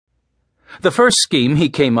The first scheme he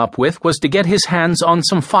came up with was to get his hands on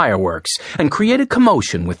some fireworks and create a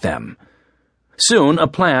commotion with them. Soon a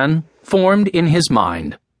plan formed in his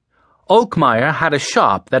mind. Olkmeyer had a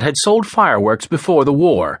shop that had sold fireworks before the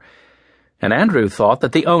war, and Andrew thought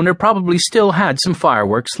that the owner probably still had some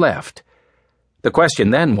fireworks left. The question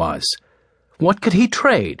then was, what could he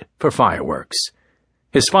trade for fireworks?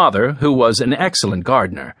 His father, who was an excellent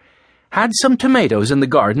gardener, had some tomatoes in the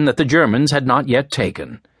garden that the Germans had not yet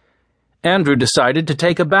taken. Andrew decided to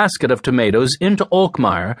take a basket of tomatoes into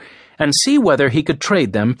Olkmeyer and see whether he could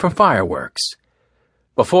trade them for fireworks.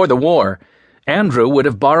 Before the war, Andrew would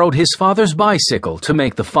have borrowed his father's bicycle to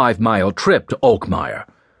make the 5-mile trip to Olkmeyer.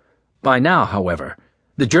 By now, however,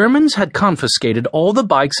 the Germans had confiscated all the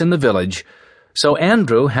bikes in the village, so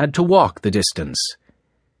Andrew had to walk the distance.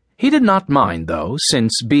 He did not mind, though,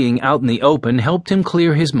 since being out in the open helped him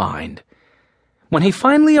clear his mind. When he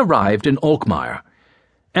finally arrived in Olkmeyer,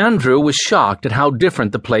 Andrew was shocked at how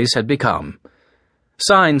different the place had become.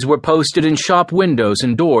 Signs were posted in shop windows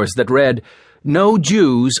and doors that read, "No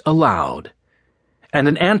Jews allowed," and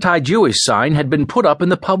an anti-Jewish sign had been put up in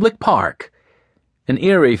the public park. An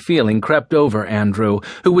eerie feeling crept over Andrew,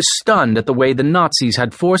 who was stunned at the way the Nazis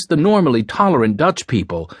had forced the normally tolerant Dutch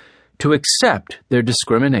people to accept their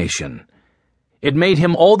discrimination. It made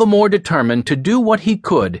him all the more determined to do what he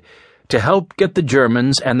could to help get the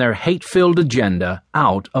Germans and their hate-filled agenda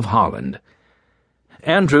out of Holland.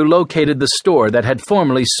 Andrew located the store that had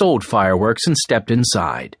formerly sold fireworks and stepped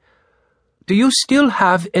inside. "Do you still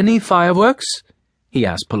have any fireworks?" he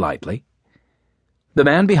asked politely. The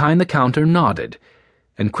man behind the counter nodded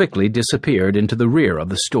and quickly disappeared into the rear of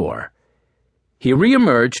the store. He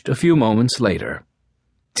re-emerged a few moments later.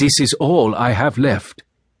 "This is all I have left,"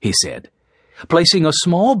 he said, placing a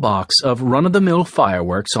small box of run-of-the-mill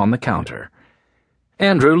fireworks on the counter.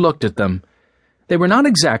 Andrew looked at them. They were not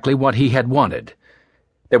exactly what he had wanted.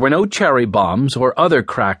 There were no cherry bombs or other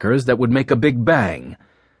crackers that would make a big bang,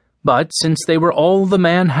 but since they were all the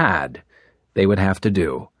man had, they would have to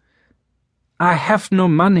do. "I have no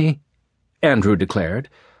money," Andrew declared,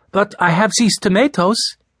 "but I have these tomatoes."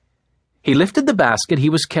 He lifted the basket he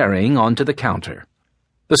was carrying onto the counter.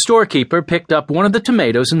 The storekeeper picked up one of the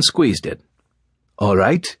tomatoes and squeezed it. "All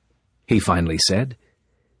right," he finally said.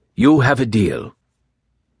 "You have a deal."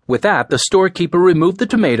 With that, the storekeeper removed the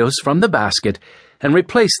tomatoes from the basket and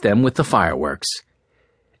replaced them with the fireworks.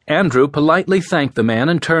 Andrew politely thanked the man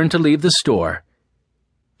and turned to leave the store.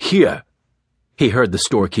 "Here," he heard the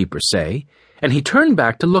storekeeper say, and he turned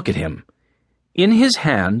back to look at him. In his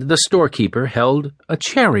hand, the storekeeper held a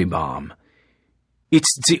cherry bomb.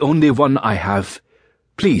 "It's the only one I have.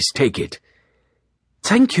 Please take it."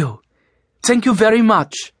 "Thank you. Thank you very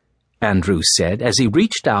much," Andrew said as he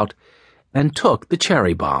reached out and took the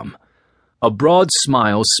cherry bomb, a broad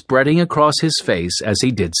smile spreading across his face as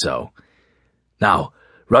he did so. "Now,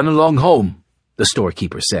 run along home," the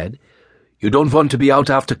storekeeper said. "You don't want to be out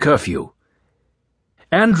after curfew."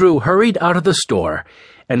 Andrew hurried out of the store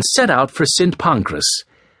and set out for St. Pancras.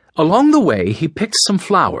 Along the way, he picked some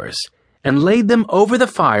flowers and laid them over the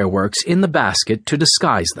fireworks in the basket to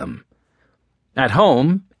disguise them. At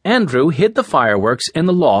home, Andrew hid the fireworks in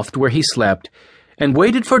the loft where he slept and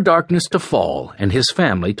waited for darkness to fall and his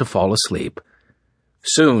family to fall asleep.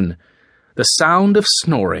 Soon, the sound of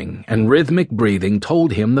snoring and rhythmic breathing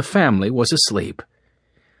told him the family was asleep.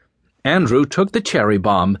 Andrew took the cherry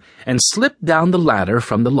bomb and slipped down the ladder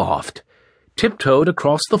from the loft, tiptoed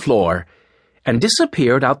across the floor, and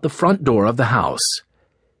disappeared out the front door of the house.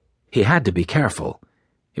 He had to be careful.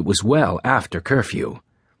 It was well after curfew.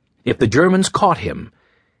 If the Germans caught him,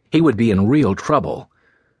 he would be in real trouble.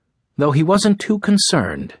 Though he wasn't too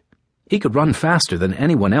concerned. He could run faster than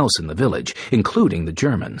anyone else in the village, including the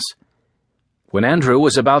Germans. When Andrew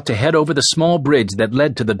was about to head over the small bridge that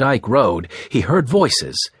led to the dike road, he heard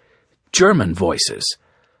voices. German voices.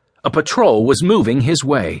 A patrol was moving his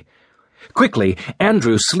way. Quickly,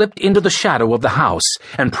 Andrew slipped into the shadow of the house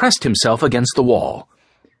and pressed himself against the wall.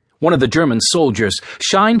 One of the German soldiers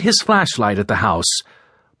shined his flashlight at the house,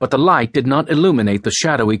 but the light did not illuminate the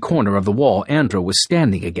shadowy corner of the wall Andrew was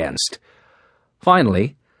standing against.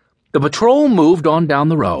 Finally, the patrol moved on down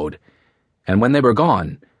the road, and when they were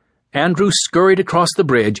gone, Andrew scurried across the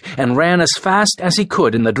bridge and ran as fast as he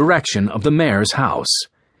could in the direction of the mayor's house.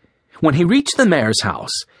 When he reached the mayor's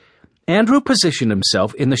house, Andrew positioned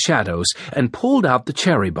himself in the shadows and pulled out the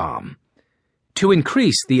cherry bomb. To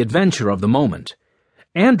increase the adventure of the moment,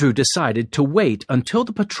 Andrew decided to wait until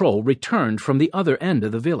the patrol returned from the other end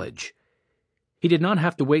of the village. He did not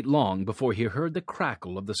have to wait long before he heard the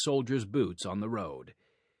crackle of the soldiers' boots on the road.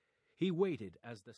 He waited as the